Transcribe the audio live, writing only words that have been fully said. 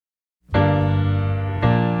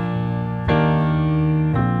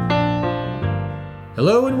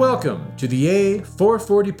Hello and welcome to the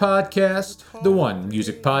A440 podcast, the one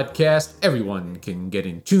music podcast everyone can get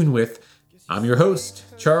in tune with. I'm your host,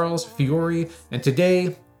 Charles Fiore, and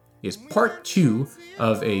today is part 2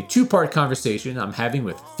 of a 2-part conversation I'm having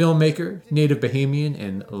with filmmaker, native Bahamian,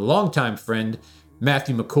 and longtime friend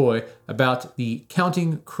Matthew McCoy about the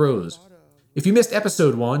Counting Crows. If you missed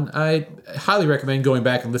episode 1, I highly recommend going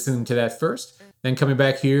back and listening to that first, then coming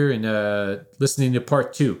back here and listening to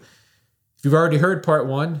part 2. If you've already heard part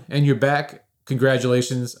 1 and you're back,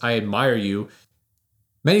 congratulations, I admire you.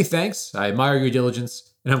 Many thanks, I admire your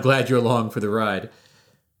diligence, and I'm glad you're along for the ride.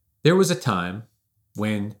 There was a time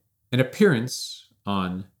when an appearance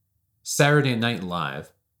on Saturday Night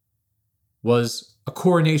Live was a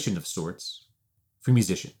coronation of sorts for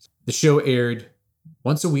musicians. The show aired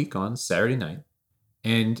once a week on Saturday night,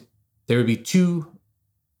 and there would be 2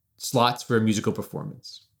 slots for a musical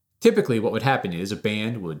performance. Typically, what would happen is a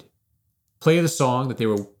band would play the song that they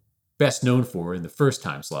were best known for in the first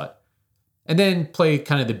time slot, and then play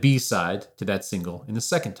kind of the B-side to that single in the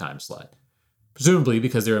second time slot, presumably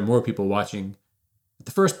because there are more people watching at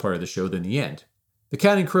the first part of the show than the end. The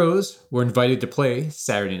Counting Crows were invited to play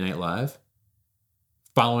Saturday Night Live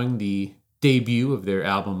following the debut of their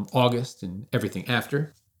album August and Everything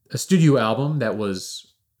After, a studio album that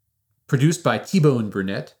was produced by T-Bone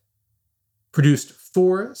Burnett, produced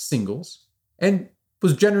 4 singles, and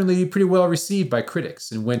was generally pretty well received by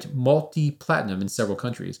critics and went multi-platinum in several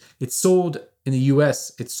countries. In the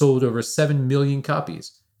US, it sold over 7 million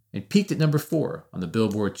copies and peaked at number 4 on the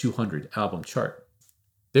Billboard 200 album chart.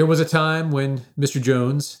 There was a time when Mr.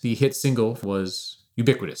 Jones, the hit single, was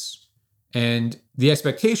ubiquitous. And the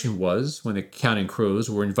expectation was, when the Counting Crows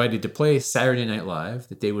were invited to play Saturday Night Live,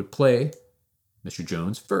 that they would play Mr.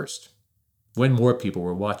 Jones first, when more people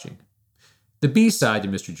were watching. The B-side to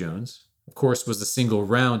Mr. Jones, of course, was the single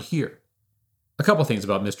Round Here. A couple things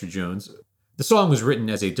about Mr. Jones. The song was written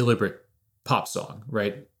as a deliberate pop song,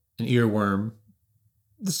 right? An earworm.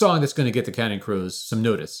 The song that's going to get the Counting Crows some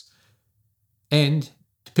notice. And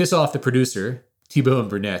to piss off the producer, T-Bone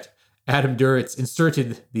Burnett, Adam Duritz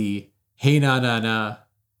inserted the Hey Na Na Na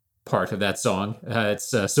part of that song.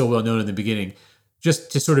 It's so well known in the beginning,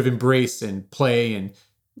 just to sort of embrace and play and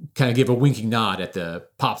kind of give a winking nod at the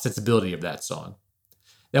pop sensibility of that song.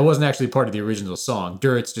 That wasn't actually part of the original song.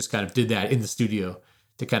 Duritz just kind of did that in the studio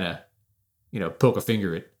to kind of, poke a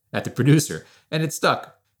finger at the producer, and it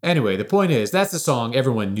stuck. Anyway, the point is, that's the song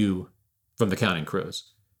everyone knew from the Counting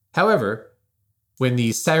Crows. However, when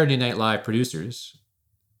the Saturday Night Live producers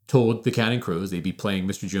told the Counting Crows they'd be playing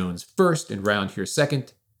Mr. Jones first and Round Here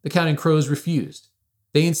second, the Counting Crows refused.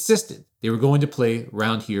 They insisted they were going to play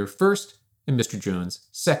Round Here first and Mr. Jones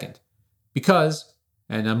second. Because,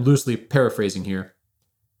 and I'm loosely paraphrasing here,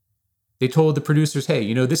 they told the producers,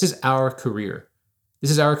 hey, this is our career.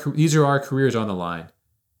 These are our careers on the line.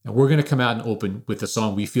 And we're going to come out and open with the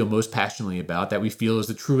song we feel most passionately about, that we feel is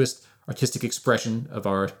the truest artistic expression of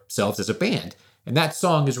ourselves as a band. And that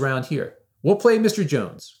song is Round Here. We'll play Mr.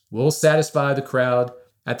 Jones. We'll satisfy the crowd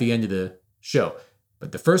at the end of the show.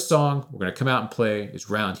 But the first song we're going to come out and play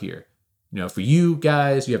is Round Here. For you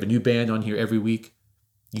guys, you have a new band on here every week.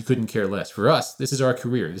 You couldn't care less. For us, this is our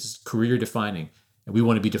career. This is career defining. And we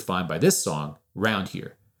want to be defined by this song, Round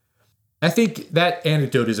Here. I think that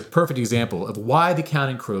anecdote is a perfect example of why the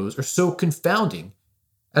Counting Crows are so confounding.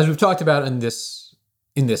 As we've talked about in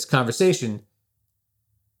this conversation,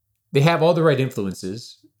 they have all the right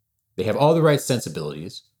influences. They have all the right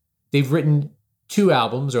sensibilities. They've written 2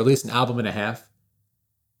 albums, or at least an album and a half,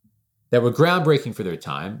 that were groundbreaking for their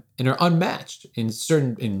time and are unmatched in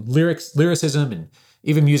lyricism, and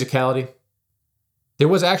even musicality. There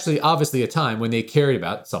was actually obviously a time when they cared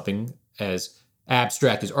about something as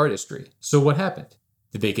abstract as artistry. So what happened?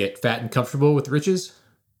 Did they get fat and comfortable with riches?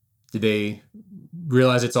 Did they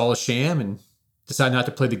realize it's all a sham and decide not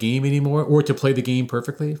to play the game anymore, or to play the game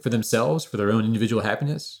perfectly for themselves, for their own individual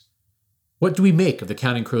happiness? What do we make of the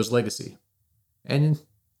Counting Crows' legacy? And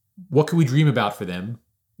what can we dream about for them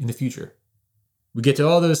in the future? We get to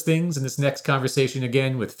all those things in this next conversation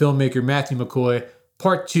again with filmmaker Matthew McCoy,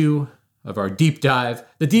 part 2 of our deep dive,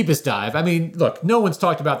 the deepest dive. I mean, look, no one's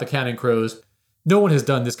talked about the Counting Crows. No one has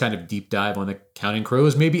done this kind of deep dive on the Counting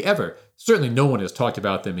Crows, maybe ever. Certainly no one has talked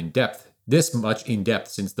about them in depth, this much in depth,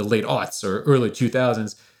 since the late aughts or early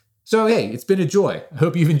 2000s. So hey, it's been a joy. I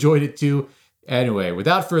hope you've enjoyed it too. Anyway,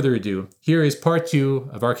 without further ado, here is part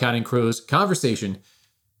 2 of our Counting Crows conversation.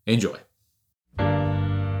 Enjoy.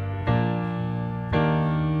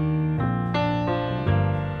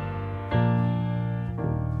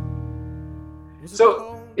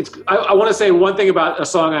 So I want to say one thing about a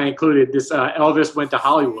song I included, this Elvis Went to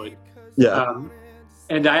Hollywood. Yeah.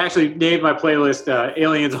 And I actually named my playlist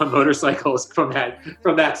 "Aliens on Motorcycles" from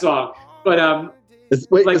that song. But is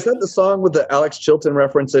that the song with the Alex Chilton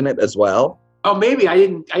reference in it as well? Oh, maybe I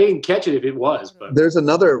didn't catch it if it was. But there's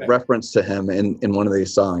another reference to him in one of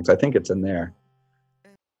these songs. I think it's in there.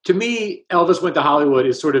 To me, Elvis Went to Hollywood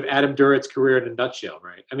is sort of Adam Durit's career in a nutshell,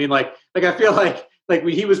 right? I mean, like I feel like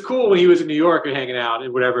he was cool when he was in New York and hanging out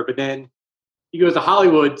and whatever, but then he goes to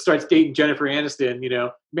Hollywood, starts dating Jennifer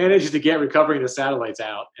Aniston, manages to get Recovering the Satellites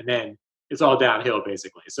out, and then it's all downhill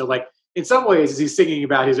basically. So like in some ways, he's singing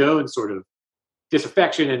about his own sort of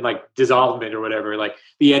disaffection and like dissolvement or whatever. Like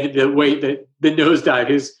the end, the way that the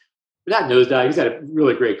nosedive, not nosedive, he's had a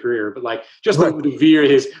really great career, but like just like the veer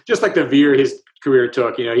his career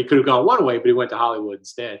took. He could have gone one way, but he went to Hollywood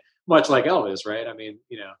instead. Much like Elvis, right? I mean,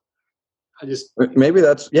 maybe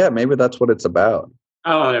that's what it's about.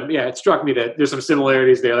 I don't know. Yeah, it struck me that there's some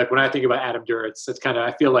similarities there. Like when I think about Adam Duritz, it's kind of,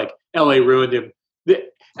 I feel like LA ruined him.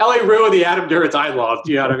 LA ruined the Adam Duritz I loved,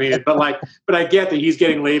 you know what I mean? But I get that he's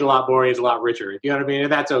getting laid a lot more. He's a lot richer, you know what I mean?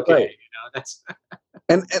 And that's okay. Right. That's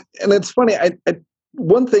and it's funny.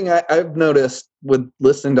 One thing I've noticed with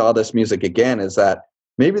listening to all this music again is that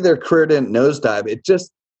maybe their career didn't nosedive. It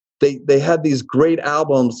just, they had these great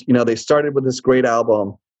albums. They started with this great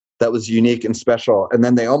album that was unique and special, and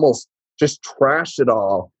then they almost just trashed it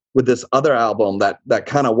all with this other album that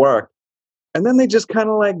kind of worked. And then they just kind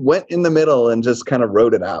of like went in the middle and just kind of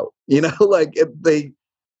wrote it out,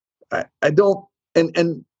 I don't,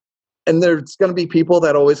 and there's going to be people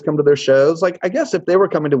that always come to their shows. Like, I guess if they were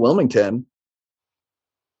coming to Wilmington,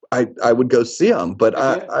 I would go see them, but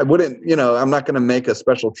I wouldn't, I'm not going to make a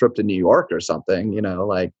special trip to New York or something,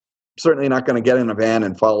 like certainly not going to get in a van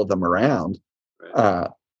and follow them around.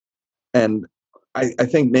 And I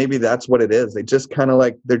think maybe that's what it is. They just kind of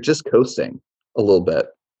like, they're just coasting a little bit.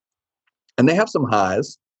 And they have some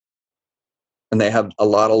highs. And they have a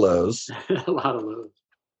lot of lows. A lot of lows.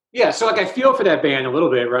 Yeah, so like I feel for that band a little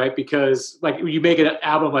bit, right? Because like when you make an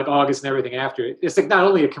album like August and everything after it, it's like not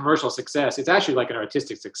only a commercial success, it's actually like an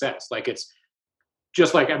artistic success. Like it's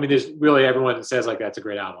just like, I mean, there's really everyone that says like that's a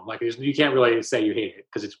great album. Like you can't really say you hate it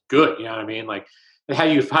because it's good, you know what I mean? Like how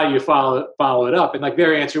do you follow it up? And like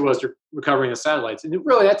their answer was Recovering the Satellites. And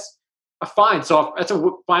really that's a fine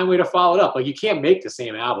way to follow it up. Like you can't make the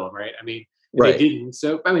same album, right? I mean, right. They didn't.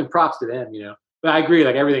 So I mean, props to them, But I agree,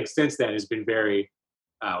 like everything since then has been very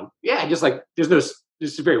just like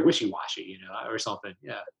it's very wishy-washy, or something.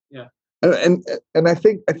 Yeah. And I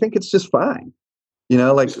think it's just fine.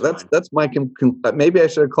 Like that's my maybe I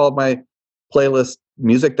should have called my playlist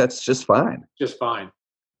music that's just fine. Just fine.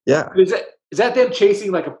 Yeah. Is that them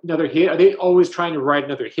chasing like another hit? Are they always trying to write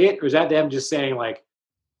another hit, or is that them just saying like,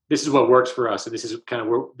 this is what works for us, and this is kind of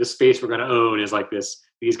where the space we're going to own is like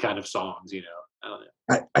these kind of songs, I don't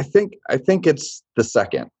know. I think it's the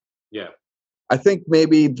second. Yeah. I think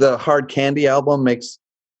maybe the Hard Candy album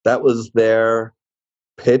that was their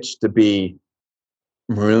pitch to be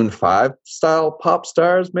Maroon 5 style pop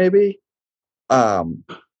stars, maybe. And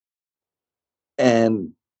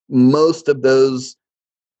most of those,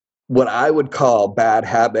 what I would call bad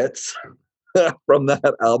habits from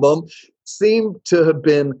that album, seem to have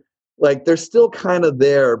been like, they're still kind of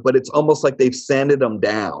there, but it's almost like they've sanded them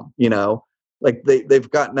down, like they've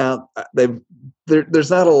gotten out, there's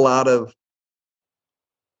not a lot of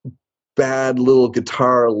bad little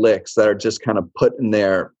guitar licks that are just kind of put in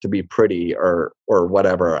there to be pretty or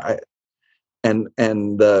whatever. And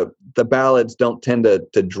the ballads don't tend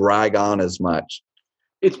to drag on as much.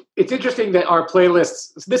 It's interesting that our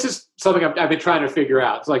playlists, this is something I've been trying to figure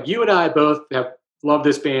out. It's like you and I both have loved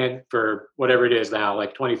this band for whatever it is now,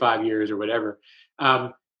 like 25 years or whatever.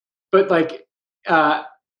 But like our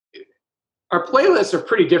playlists are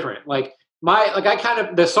pretty different. Like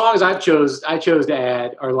the songs I chose to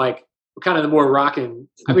add are like kind of the more rockin'.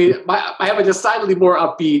 I mean, I have a decidedly more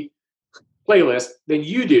upbeat playlist than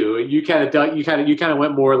you do. You kind of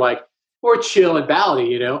went more like more chill and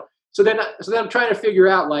ballady, So then I'm trying to figure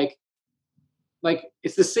out like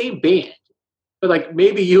it's the same band, but like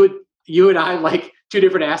maybe you and I like two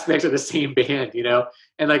different aspects of the same band,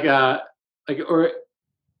 and or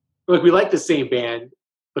we like the same band,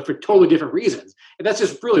 but for totally different reasons, and that's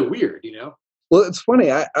just really weird, Well, it's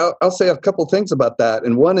funny. I'll say a couple things about that,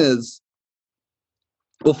 and one is,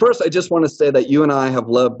 well, first, I just want to say that you and I have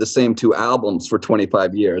loved the same two albums for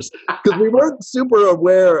 25 years because we weren't super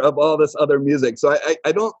aware of all this other music. So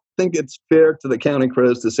I don't think it's fair to the Counting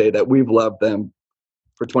Crows to say that we've loved them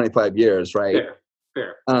for 25 years, right?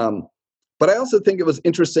 Fair. But I also think it was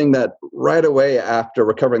interesting that right away after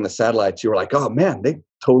Recovering the Satellites, you were like, oh man, they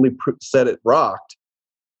totally said it rocked.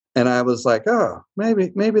 And I was like, oh,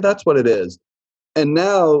 maybe that's what it is. And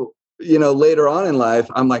now, later on in life,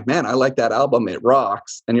 I'm like, man, I like that album. It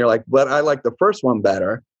rocks. And you're like, but I like the first one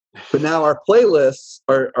better. But now our playlists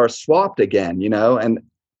are swapped again,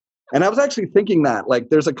 and I was actually thinking that, like,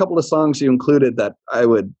 there's a couple of songs you included that I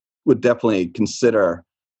would definitely consider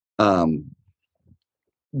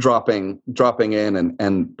dropping in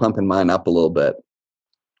and pumping mine up a little bit.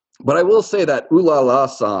 But I will say that Ooh La La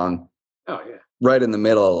song, right in the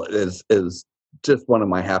middle, is just one of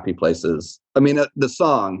my happy places. I mean, the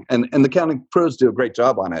song and the Counting Crows do a great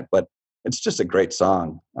job on it, but it's just a great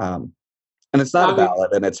song. And it's not a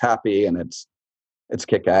ballad, and it's happy, and it's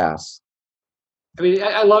kick ass. I mean,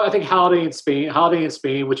 I think Holiday in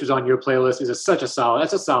Spain, which was on your playlist,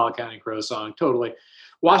 that's a solid Counting Crows song. Totally.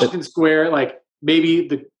 Washington Square, like maybe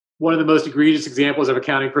one of the most egregious examples of a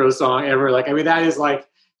Counting Crows song ever. Like, I mean, that is like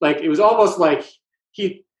it was almost like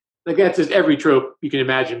that's just every trope you can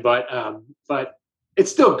imagine, but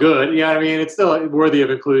it's still good. You know what I mean? It's still worthy of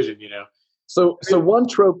inclusion, So one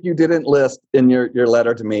trope you didn't list in your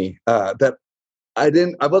letter to me that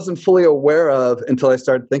I wasn't fully aware of until I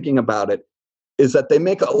started thinking about it is that they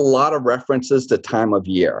make a lot of references to time of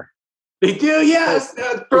year. They do, yes.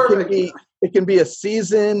 That's perfect. It can be a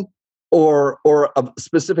season or a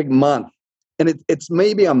specific month. And it's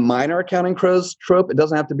maybe a minor Counting Crows trope. It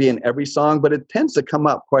doesn't have to be in every song, but it tends to come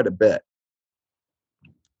up quite a bit.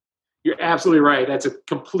 You're absolutely right. That's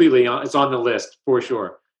it's on the list for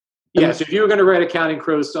sure. Yeah, so if you were going to write a Counting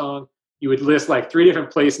Crows song, you would list like 3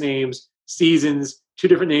 different place names, seasons, 2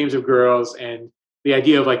 different names of girls, and the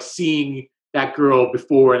idea of like seeing that girl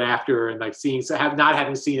before and after, and like not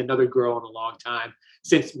having seen another girl in a long time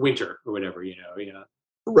since winter or whatever,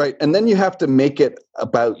 Right. And then you have to make it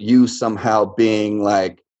about you somehow being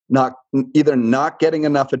like either not getting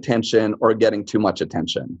enough attention or getting too much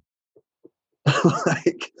attention.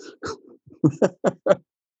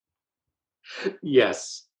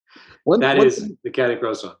 Yes. That is the Counting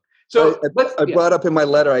Crows song. So I brought up in my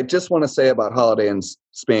letter, I just want to say about Holiday in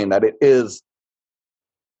Spain that it is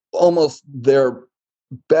almost their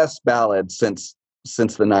best ballad since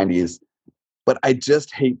the 90s. But I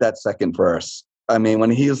just hate that second verse. I mean,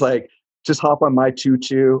 when he's like, just hop on my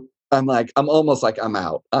choo-choo, I'm almost like, I'm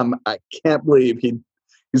out. I can't believe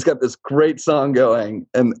he's got this great song going,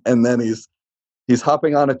 and then he's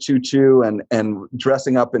hopping on a choo-choo and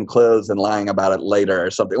dressing up in clothes and lying about it later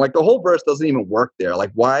or something. Like, the whole verse doesn't even work there.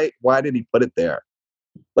 Like, why did he put it there?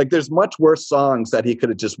 Like, there's much worse songs that he could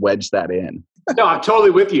have just wedged that in. No, I'm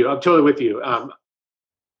totally with you.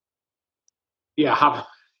 Yeah,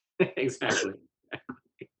 exactly.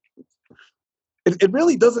 It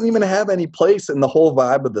really doesn't even have any place in the whole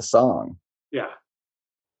vibe of the song. Yeah.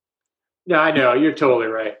 No, I know. You're totally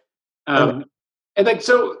right. And like,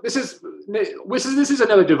 so this is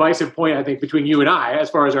another divisive point, I think, between you and I, as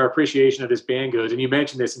far as our appreciation of this band goes. And you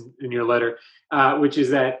mentioned this in your letter, which is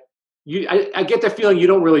that I get the feeling you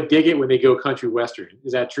don't really dig it when they go country western.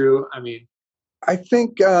 Is that true? I mean, I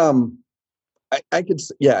think I could.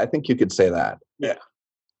 Yeah, I think you could say that. Yeah.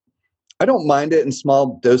 I don't mind it in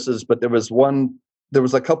small doses, but there was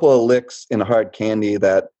a couple of licks in Hard Candy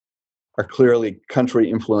that are clearly country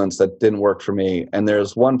influence that didn't work for me. And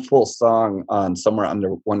there's one full song on Somewhere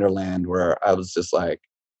Under Wonderland where I was just like,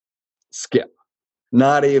 skip.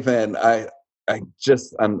 Not even,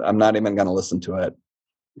 I'm not even going to listen to it.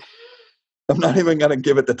 I'm not even going to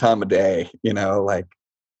give it the time of day, like,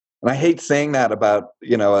 and I hate saying that about,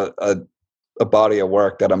 a body of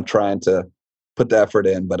work that I'm trying to put the effort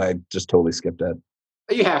in, but I just totally skipped it.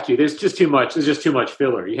 You have to. There's just too much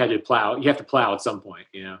filler. You have to plow at some point,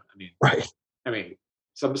 I mean, right. I mean,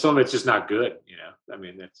 some of it's just not good,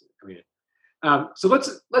 so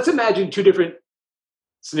let's imagine 2 different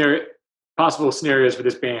possible scenarios for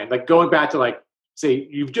this band. Like, going back to, like, say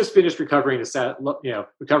you've just finished recovering the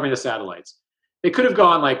satellites. They could have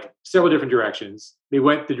gone like several different directions. They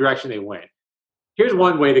went the direction they went. Here's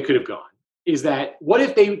one way they could have gone, is that what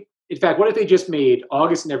if they just made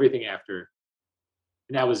August and Everything After,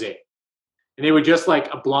 and that was it? And they were just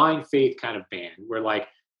like a Blind Faith kind of band, where like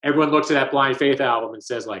everyone looks at that Blind Faith album and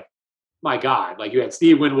says, like, my God, like, you had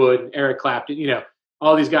Steve Winwood, Eric Clapton,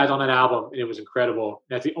 all these guys on that album, and it was incredible.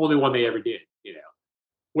 That's the only one they ever did,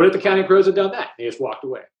 What if the Counting Crows had done that? They just walked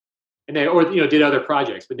away. And did other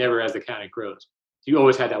projects, but never as the Counting Crows. You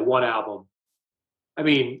always had that one album. I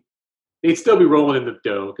mean, they'd still be rolling in the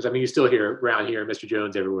dough, because, I mean, you still hear around here Mr.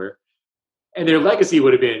 Jones everywhere. And their legacy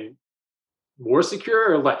would have been more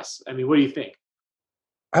secure or less? I mean, what do you think?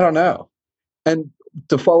 I don't know. And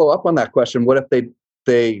to follow up on that question, what if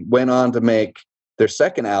they went on to make their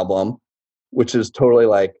second album, which is totally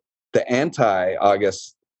like the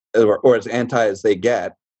anti-August, or as anti as they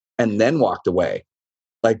get, and then walked away?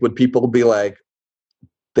 Like, would people be like,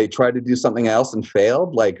 they tried to do something else and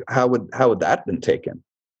failed? Like, how would that have been taken?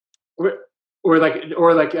 Or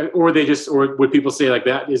they just, or would people say like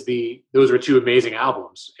those were two amazing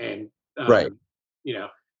albums? And Right. you know,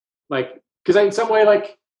 like, because in some ways,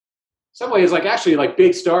 like, actually, like,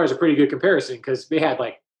 Big Star is a pretty good comparison, because they had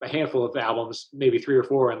like a handful of albums, maybe 3 or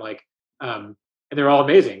 4, and like and they're all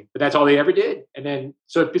amazing, but that's all they ever did. And then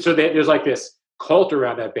there's like this cult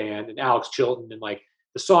around that band and Alex Chilton and like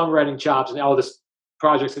the songwriting chops and all this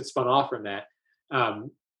projects that spun off from that.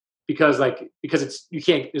 Because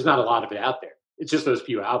there's not a lot of it out there. It's just those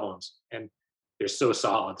few albums, and they're so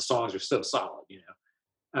solid. The songs are so solid,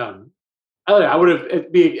 I don't know.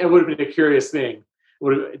 It would have been a curious thing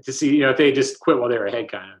to see, if they just quit while they were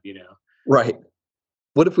ahead, kind of, Right.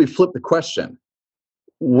 What if we flip the question?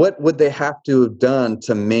 What would they have to have done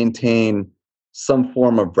to maintain some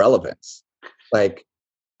form of relevance? Like,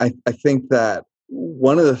 I think that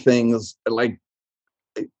one of the things, like,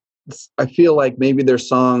 I feel like maybe their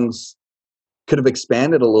songs could have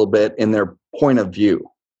expanded a little bit in their point of view.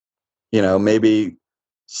 Maybe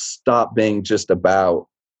stop being just about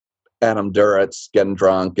Adam Duritz getting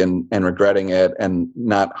drunk and regretting it and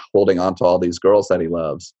not holding on to all these girls that he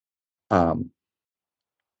loves.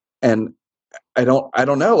 And I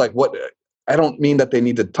don't know, like, what, I don't mean that they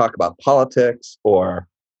need to talk about politics or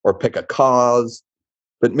pick a cause,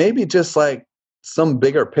 but maybe just like some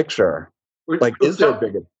bigger picture. Like, is there a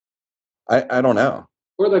bigger? I don't know.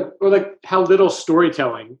 Or like how little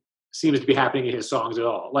storytelling seems to be happening in his songs at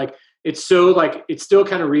all. Like, it's so, like, it still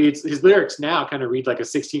kind of reads, his lyrics now kind of read like a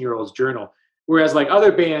 16-year-old's journal. Whereas like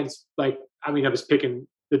other bands, like, I was picking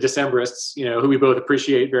the Decemberists, who we both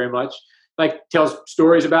appreciate very much, like, tells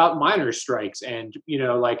stories about miners' strikes and,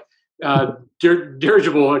 like,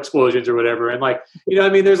 dirigible explosions or whatever. And like,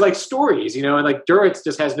 there's like stories, and like Duritz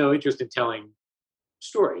just has no interest in telling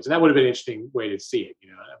stories. And that would have been an interesting way to see it,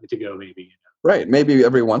 to go maybe. Right. Maybe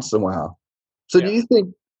every once in a while. So Yeah. Do you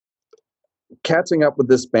think, catching up with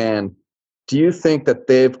this band, do you think that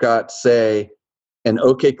they've got, say, an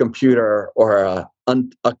OK Computer or a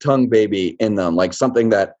Tongue Baby in them? Like something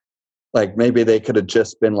that, like, maybe they could have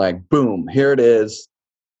just been like, boom, here it is.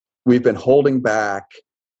 We've been holding back.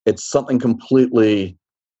 It's something completely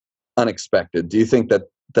unexpected. Do you think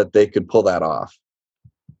that they could pull that off?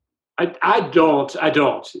 I don't,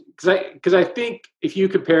 because I think if you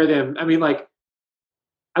compare them, like,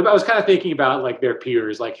 I was kind of thinking about like their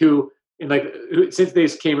peers, like who since they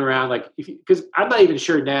came around, like, because I'm not even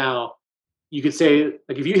sure now. You could say,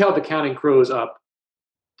 like, if you held the Counting Crows up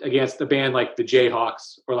against a band like the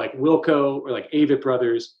Jayhawks or like Wilco or like Avett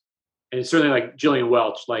Brothers, and certainly like Jillian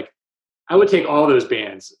Welch, like, I would take all those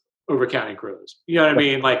bands over Counting Crows. You know what I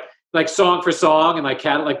mean? Like song for song and like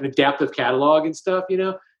like the depth of catalog and stuff.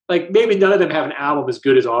 Like, maybe none of them have an album as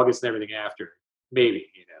good as August and everything after. Maybe,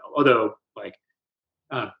 although like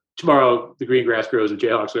Tomorrow the Green Grass Grows of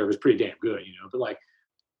Jayhawks, whatever, is pretty damn good,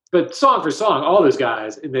 but song for song, all those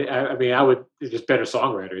guys, and they're just better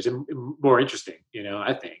songwriters and more interesting,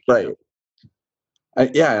 I think. Right.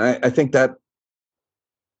 I think that's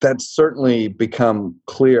certainly become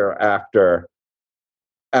clear after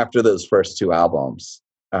those first 2 albums.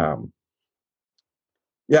 I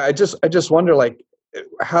just wonder, like,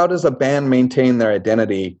 how does a band maintain their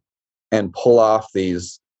identity and pull off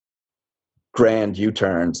these grand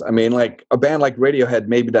U-turns? Like a band like Radiohead,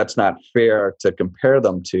 maybe that's not fair to compare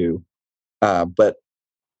them to, but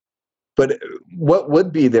what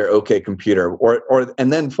would be their OK Computer, or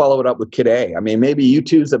and then follow it up with Kid A? Maybe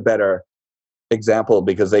U2 is a better example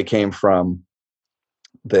because they came from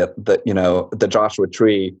the Joshua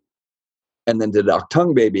Tree, and then did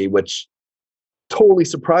Tongue Baby, which totally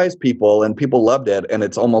surprised people and people loved it, and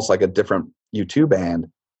it's almost like a different U2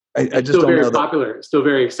 band. I just still don't very know. Popular, still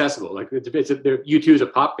very accessible. Like, U2 is a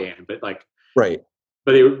pop band, but like, right.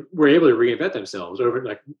 But they were able to reinvent themselves over,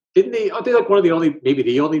 like, didn't they? Aren't they like maybe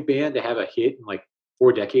the only band to have a hit in like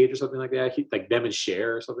 4 decades or something like that? Like them and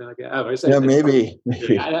Cher or something like that. I don't know, maybe.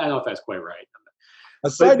 I don't know if that's quite right. A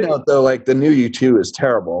side note, though, like the new U2 is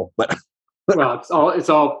terrible, but well, it's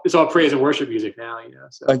all praise and worship music now,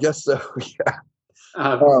 So. I guess so. Yeah.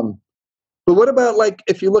 But what about, like,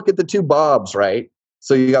 if you look at the 2 Bobs, right?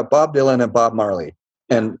 So you got Bob Dylan and Bob Marley,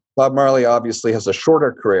 and Bob Marley obviously has a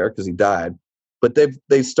shorter career because he died, but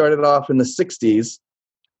they started off in the 60s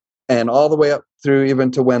and all the way up through even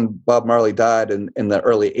to when Bob Marley died in the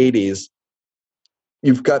early 80s.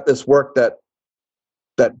 You've got this work that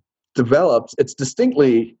develops. It's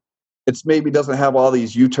maybe doesn't have all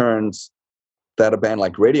these U-turns that a band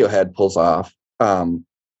like Radiohead pulls off.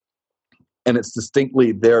 and it's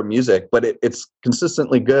distinctly their music, but it's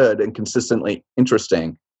consistently good and consistently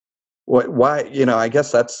interesting. Why, I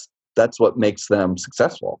guess that's what makes them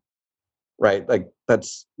successful, right? Like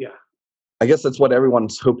I guess that's what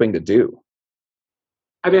everyone's hoping to do.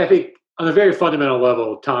 I mean, I think on a very fundamental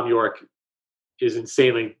level, Tom York is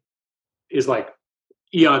like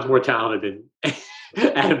eons more talented than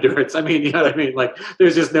Adam Duritz. I mean, you know what I mean? Like,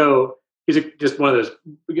 there's just he's just one of those.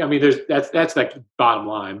 I mean, that's like bottom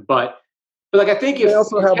line. But like, I think they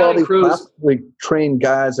also have all these classically trained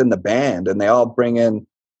guys in the band, and they all bring in,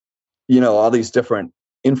 all these different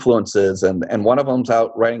influences, and one of them's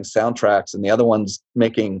out writing soundtracks, and the other one's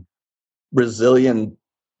making Brazilian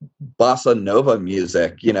bossa nova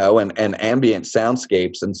music, and ambient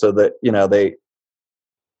soundscapes, and so that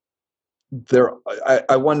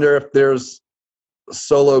I wonder if there's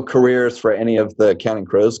solo careers for any of the Counting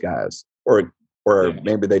Crows guys, or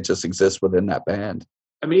maybe they just exist within that band.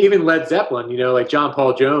 I mean, even Led Zeppelin, like John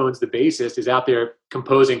Paul Jones, the bassist, is out there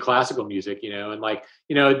composing classical music,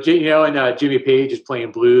 and Jimmy Page is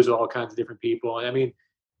playing blues with all kinds of different people. And I mean,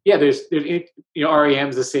 yeah, there's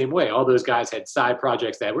REM's the same way. All those guys had side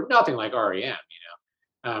projects that were nothing like REM,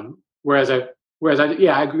 Whereas I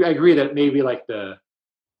agree that maybe like the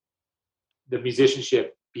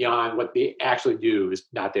musicianship beyond what they actually do is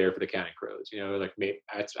not there for the Counting Crows. Like maybe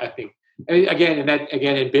I think. And again,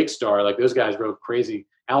 in Big Star, like those guys wrote crazy.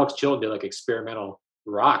 Alex Chilton did like experimental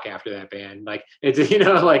rock after that band. Like it's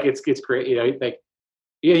like it's great.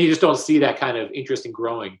 You just don't see that kind of interest in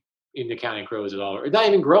growing in the Counting Crows at all, or not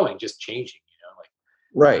even growing, just changing.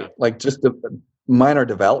 Like just the minor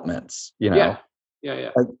developments. Yeah.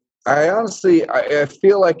 I honestly, I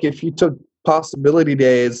feel like if you took Possibility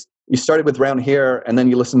Days, you started with Round Here, and then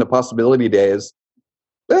you listened to Possibility Days,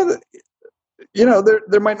 there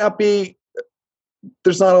might not be,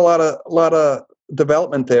 there's not a lot of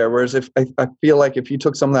development there. Whereas if I feel like if you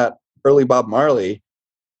took some of that early Bob Marley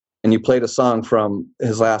and you played a song from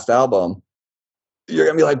his last album, you're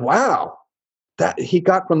gonna be like, wow, that he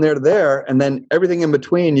got from there to there, and then everything in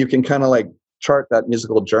between, you can kind of like chart that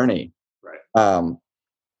musical journey. Right.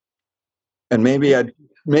 And maybe I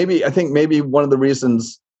think one of the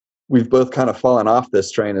reasons we've both kind of fallen off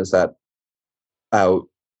this train is that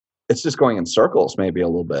it's just going in circles, maybe a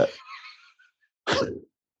little bit.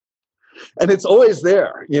 And it's always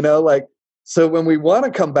there, so when we want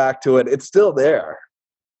to come back to it, it's still there.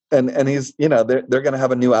 And he's, they're going to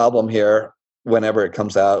have a new album here whenever it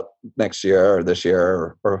comes out next year or this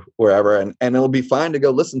year or wherever. And it'll be fine to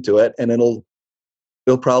go listen to it. And it'll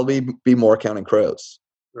probably be more Counting Crows.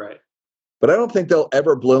 Right. But I don't think they'll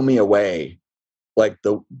ever blow me away like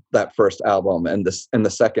that first album and the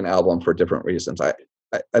second album for different reasons. I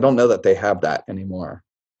don't know that they have that anymore.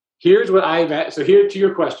 Here's what so here to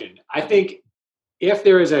your question. I think if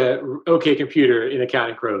there is a OK Computer in the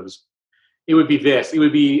Counting Crows, it would be this. It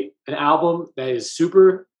would be an album that is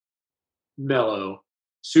super mellow,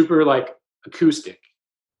 super like acoustic,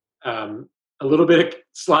 a little bit of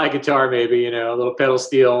slide guitar, maybe, a little pedal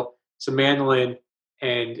steel, some mandolin,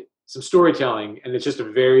 and some storytelling. And it's just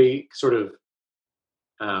a very sort of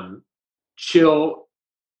chill,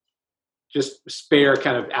 just spare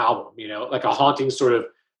kind of album, like a haunting sort of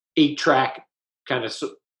 8-track kind of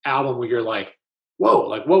album where you're like, whoa,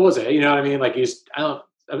 like what was it? You know what I mean? Like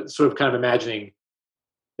I'm sort of kind of imagining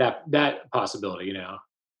that possibility,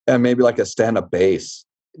 And maybe like a stand-up bass.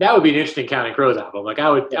 That would be an interesting Counting Crows album. Like I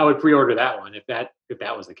would pre-order that one if that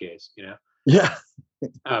was the case, Yeah.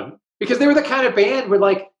 Because they were the kind of band where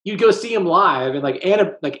like you'd go see them live, and like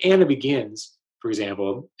Anna Begins, for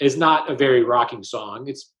example, is not a very rocking song.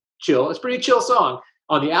 It's chill. It's a pretty chill song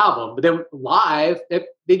on the album, but then live,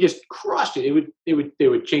 they just crushed it. They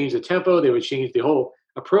would change the tempo. They would change the whole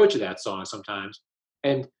approach of that song sometimes.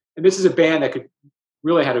 And this is a band that could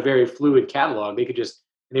really had a very fluid catalog.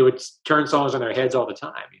 They would turn songs on their heads all the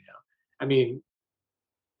time. I mean,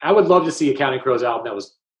 I would love to see a Counting Crows album that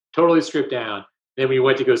was totally stripped down. Then when you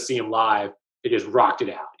went to go see them live, they just rocked it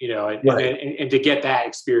out, and to get that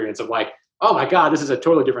experience of like, oh my God, this is a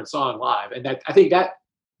totally different song live. And I think that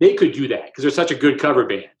they could do that because they're such a good cover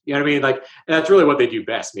band. You know what I mean? Like, and that's really what they do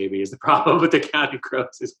best, maybe, is the problem with the Counting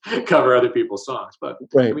Crows is cover other people's songs. But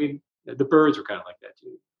right. I mean, the Byrds were kind of like that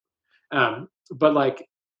too. But like,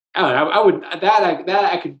 I don't know,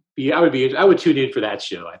 I would tune in for that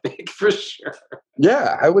show, I think, for sure.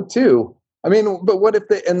 Yeah, I would too. I mean, but what if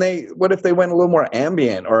they went a little more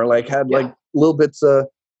ambient or like had like little bits of,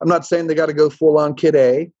 I'm not saying they got to go full on Kid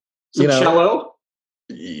A. Some cello?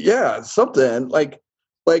 Yeah, something like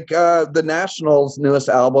the Nationals' newest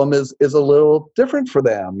album is a little different for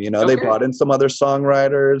them. Okay. They brought in some other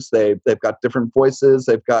songwriters. They've got different voices.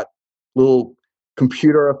 They've got little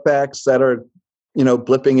computer effects that are,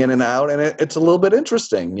 blipping in and out, and it's a little bit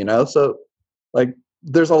interesting, So, like,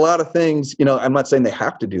 there's a lot of things, I'm not saying they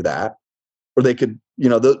have to do that, or they could,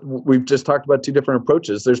 we've just talked about two different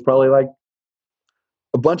approaches. There's probably like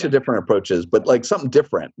a bunch of different approaches, but like something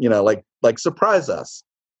different, like surprise us.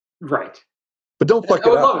 Right. But don't fuck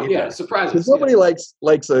it up. Yeah, surprise us. Because nobody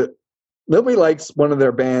nobody likes one of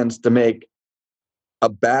their bands to make a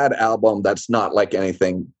bad album that's not like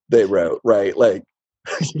anything they wrote, right? Like,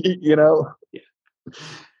 Yeah.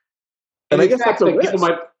 And I guess that's a risk.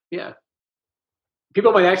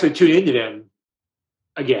 People might actually tune into them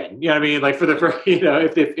again. You know what I mean? Like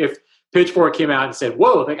if Pitchfork came out and said,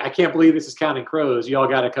 "Whoa, like, I can't believe this is Counting Crows. You all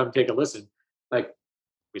got to come take a listen." Like,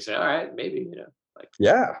 we say, "All right, maybe." Like,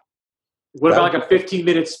 yeah. What about like a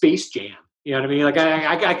 15-minute Space Jam? You know what I mean? Like,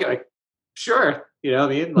 I sure. You know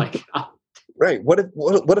what I mean? Like, right. What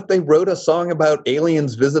if they wrote a song about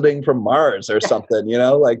aliens visiting from Mars or something?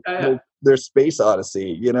 Like their Space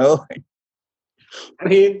Odyssey. I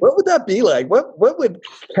mean, what would that be like? What would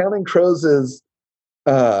Counting Crows'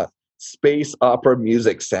 space opera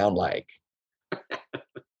music sound like?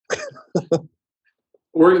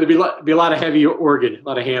 Or there'd be a lot of heavy organ, a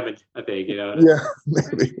lot of Hammond, I think. Yeah,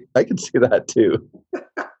 maybe I can see that too.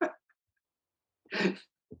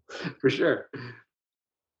 For sure.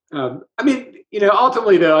 I mean,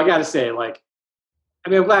 ultimately though, I got to say, like, I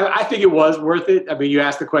mean, I'm glad. I think it was worth it. I mean, you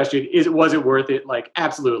asked the question: was it worth it? Like,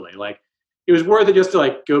 absolutely. Like, it was worth it just to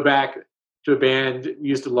like go back to a band we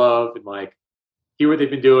used to love and like hear what they've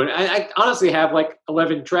been doing. I honestly have like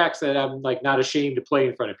 11 tracks that I'm like not ashamed to play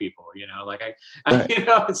in front of people. Like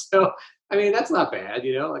Right. So I mean, that's not bad.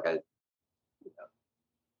 Like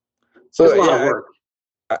So it's a lot of work.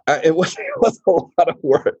 It was a lot of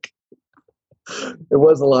work. It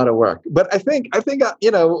was a lot of work, but I think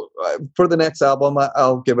for the next album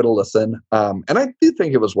I'll give it a listen, and I do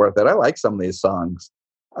think it was worth it. I like some of these songs,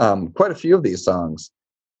 quite a few of these songs.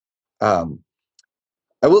 I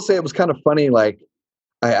will say it was kind of funny. Like,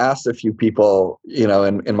 I asked a few people,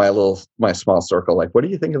 in my small circle, like, what do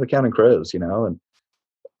you think of the Counting Crows?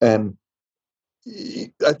 And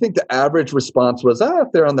I think the average response was,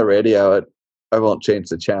 if they're on the radio, I won't change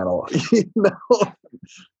the channel.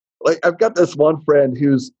 Like, I've got this one friend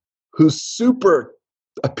who's super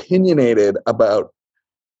opinionated about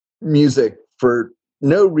music for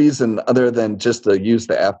no reason other than just to use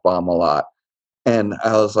the F-bomb a lot. And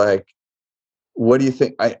I was like, what do you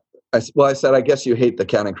think? I said, I guess you hate the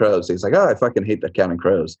Counting Crows. He's like, I fucking hate the Counting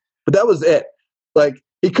Crows. But that was it. Like,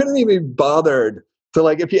 he couldn't even be bothered to,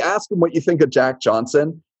 like, if you ask him what you think of Jack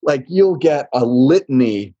Johnson, like, you'll get a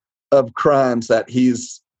litany of crimes that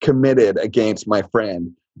he's committed against my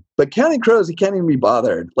friend. But Counting Crows, he can't even be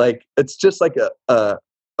bothered. Like, it's just like a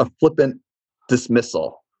flippant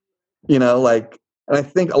dismissal, like, and I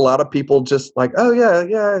think a lot of people just like, oh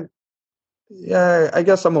yeah, I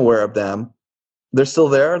guess I'm aware of them. They're still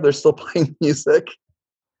there. They're still playing music.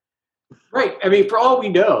 Right. I mean, for all we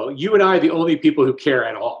know, you and I are the only people who care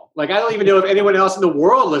at all. Like, I don't even know if anyone else in the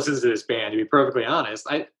world listens to this band, to be perfectly honest.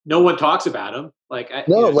 No one talks about them. Like,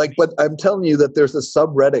 but I'm telling you that there's a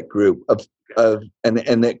subreddit group of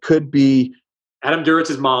and it could be Adam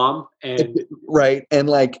Duritz's mom and right, and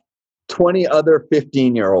like 20 other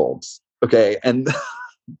 15-year-olds. Okay, and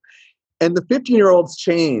the 15-year-olds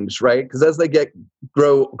change, right? Because as they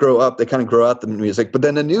grow up, they kind of grow out the music. But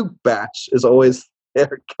then a new batch is always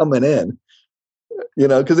there coming in,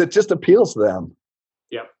 because it just appeals to them.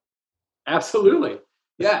 Yeah, absolutely.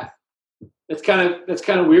 Yeah, that's kind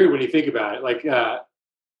of weird when you think about it. Like, I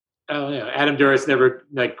don't know, Adam Duritz never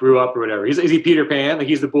like grew up or whatever. Is he Peter Pan? Like,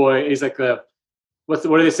 he's the boy. He's like what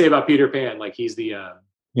do they say about Peter Pan? Like, he's the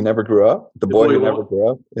he never grew up. The boy who never grew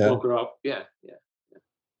up. Yeah, won't grow up. Yeah.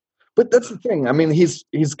 But that's the thing. I mean, he's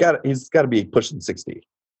got to be pushing 60,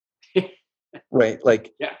 right?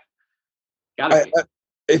 Like, yeah, gotta be.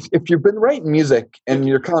 If you've been writing music and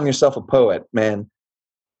you're calling yourself a poet, man,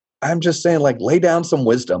 I'm just saying, like, lay down some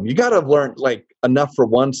wisdom. You got to have learned like enough for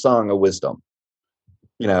one song of wisdom,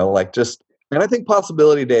 like just. And I think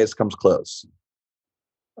Possibility Days comes close.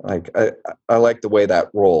 Like, I like the way that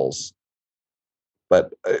rolls,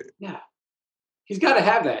 but yeah, he's got to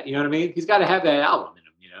have that. You know what I mean? He's got to have that album in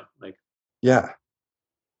him. Like, yeah,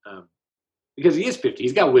 because he is 50.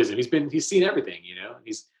 He's got wisdom. He's seen everything.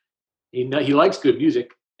 He likes good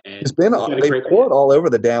music. And he's been they pour it all over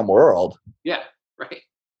the damn world. Yeah, right.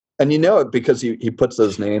 And it because he puts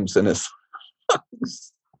those names in his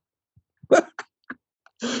songs.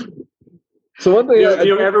 So one thing,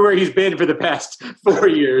 everywhere he's been for the past 4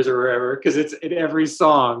 years or wherever, because it's in every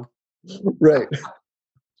song. Right.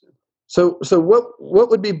 So what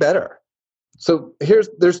would be better? So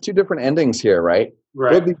there's two different endings here, right?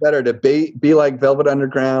 Right. Would it be better to be like Velvet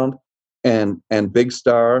Underground and Big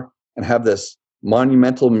Star and have this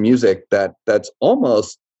monumental music that's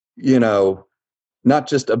almost, not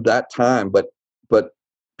just of that time, but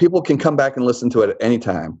people can come back and listen to it at any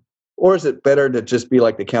time? Or is it better to just be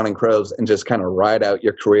like the Counting Crows and just kind of ride out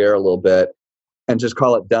your career a little bit and just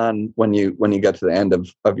call it done when you get to the end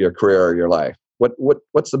of your career or your life?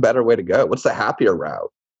 What's the better way to go? What's the happier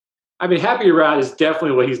route? I mean, happier route is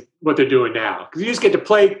definitely what they're doing now, because you just get to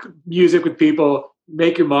play music with people,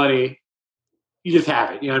 make your money. You just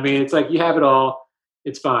have it. You know what I mean? It's like you have it all.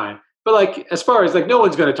 It's fine. But like, as far as like, no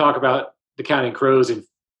one's going to talk about the Counting Crows in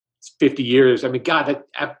 50 years. I mean, God,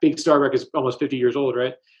 that Big Star record is almost 50 years old,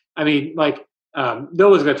 right? I mean, like, no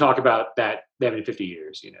one's going to talk about them in 50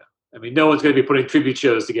 years. I mean, no one's going to be putting tribute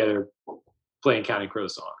shows together, playing Counting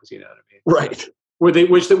Crows songs. You know what I mean? Right. Which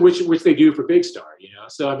they do for Big Star.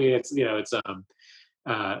 So I mean, it's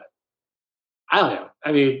I don't know.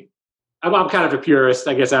 I mean, I'm kind of a purist.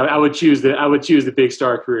 I guess I would choose the Big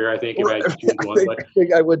Star career. I think if I had to choose one. I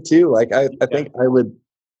think I would too. Like I think I would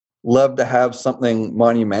love to have something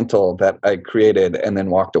monumental that I created and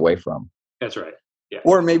then walked away from. That's right. Yeah.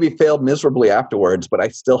 Or maybe failed miserably afterwards, but I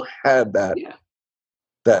still had that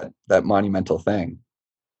that monumental thing.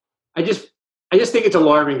 I just think it's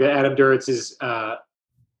alarming that Adam Duritz's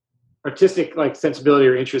artistic like sensibility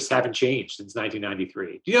or interests haven't changed since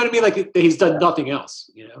 1993. Do you know what I mean? Like he's done nothing else.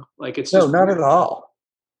 Like it's just not weird. At all.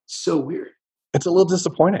 So weird. It's a little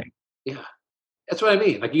disappointing. Yeah, that's what I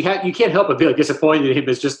mean. Like you can't help but be like disappointed in him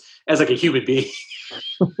as like a human being.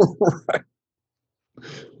 Right.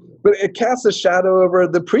 But it casts a shadow over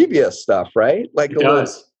the previous stuff, right? Like it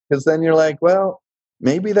does. Because then you're like, well,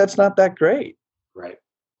 maybe that's not that great. Right.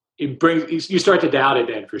 You start to doubt it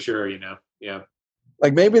then for sure. Yeah.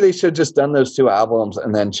 Like maybe they should have just done those 2 albums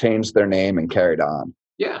and then changed their name and carried on.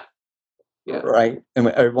 Yeah. Yeah. Right. And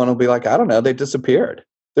everyone will be like, I don't know, they disappeared.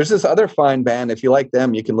 There's this other fine band. If you like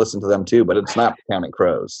them, you can listen to them too, but it's not Counting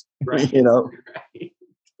Crows. Right. Right.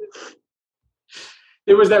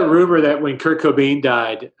 There was that rumor that when Kurt Cobain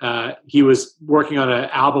died, he was working on an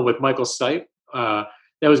album with Michael Stipe that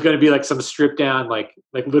was going to be like some stripped down, like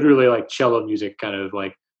literally like cello music kind of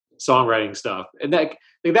like songwriting stuff. And that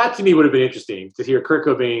to me would have been interesting to hear Kurt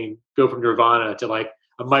Cobain go from Nirvana to like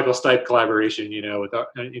a Michael Stipe collaboration, with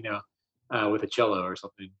a cello or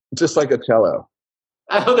something. Just like a cello.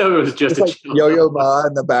 I don't know if it was just a like cello. Yo-Yo Ma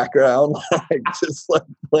in the background, like just like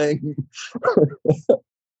playing.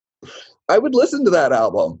 I would listen to that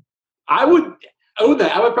album. I would own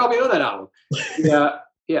that. I would probably own that album. Yeah,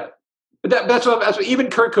 yeah. But that's what even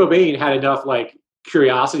Kurt Cobain had enough like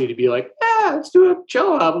curiosity to be like, let's do a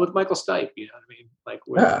cello album with Michael Stipe. You know what I mean? Like,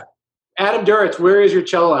 Adam Duritz, where is your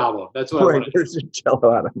cello album? That's what I want. Where's your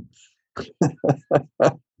cello album?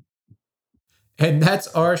 And that's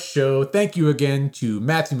our show. Thank you again to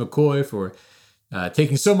Matthew McCoy for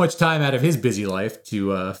taking so much time out of his busy life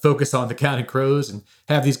to focus on the Counting Crows and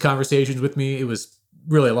have these conversations with me. It was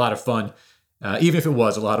really a lot of fun, even if it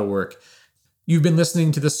was a lot of work. You've been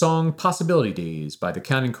listening to the song Possibility Days by the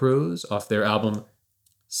Counting Crows off their album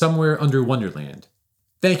Somewhere Under Wonderland.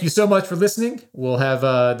 Thank you so much for listening. We'll have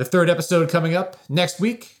the 3rd episode coming up next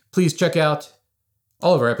week. Please check out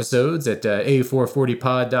all of our episodes at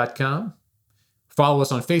a440pod.com. Follow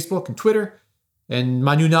us on Facebook and Twitter. And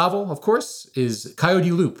my new novel, of course, is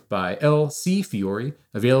Coyote Loop by L.C. Fiore,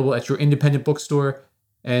 available at your independent bookstore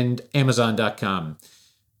and Amazon.com.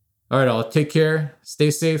 All right, all. Take care.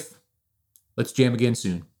 Stay safe. Let's jam again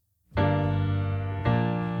soon.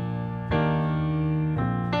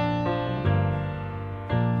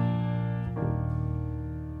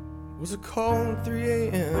 It was a cold 3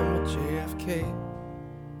 a.m. at JFK.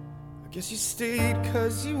 I guess you stayed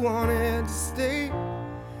 'cause you wanted to stay.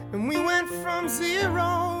 And we went from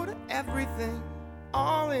 0 to everything,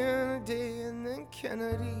 all in a day. And then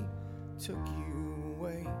Kennedy took you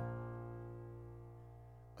away.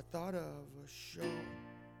 I thought of a short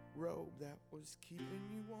robe that was keeping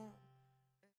you warm.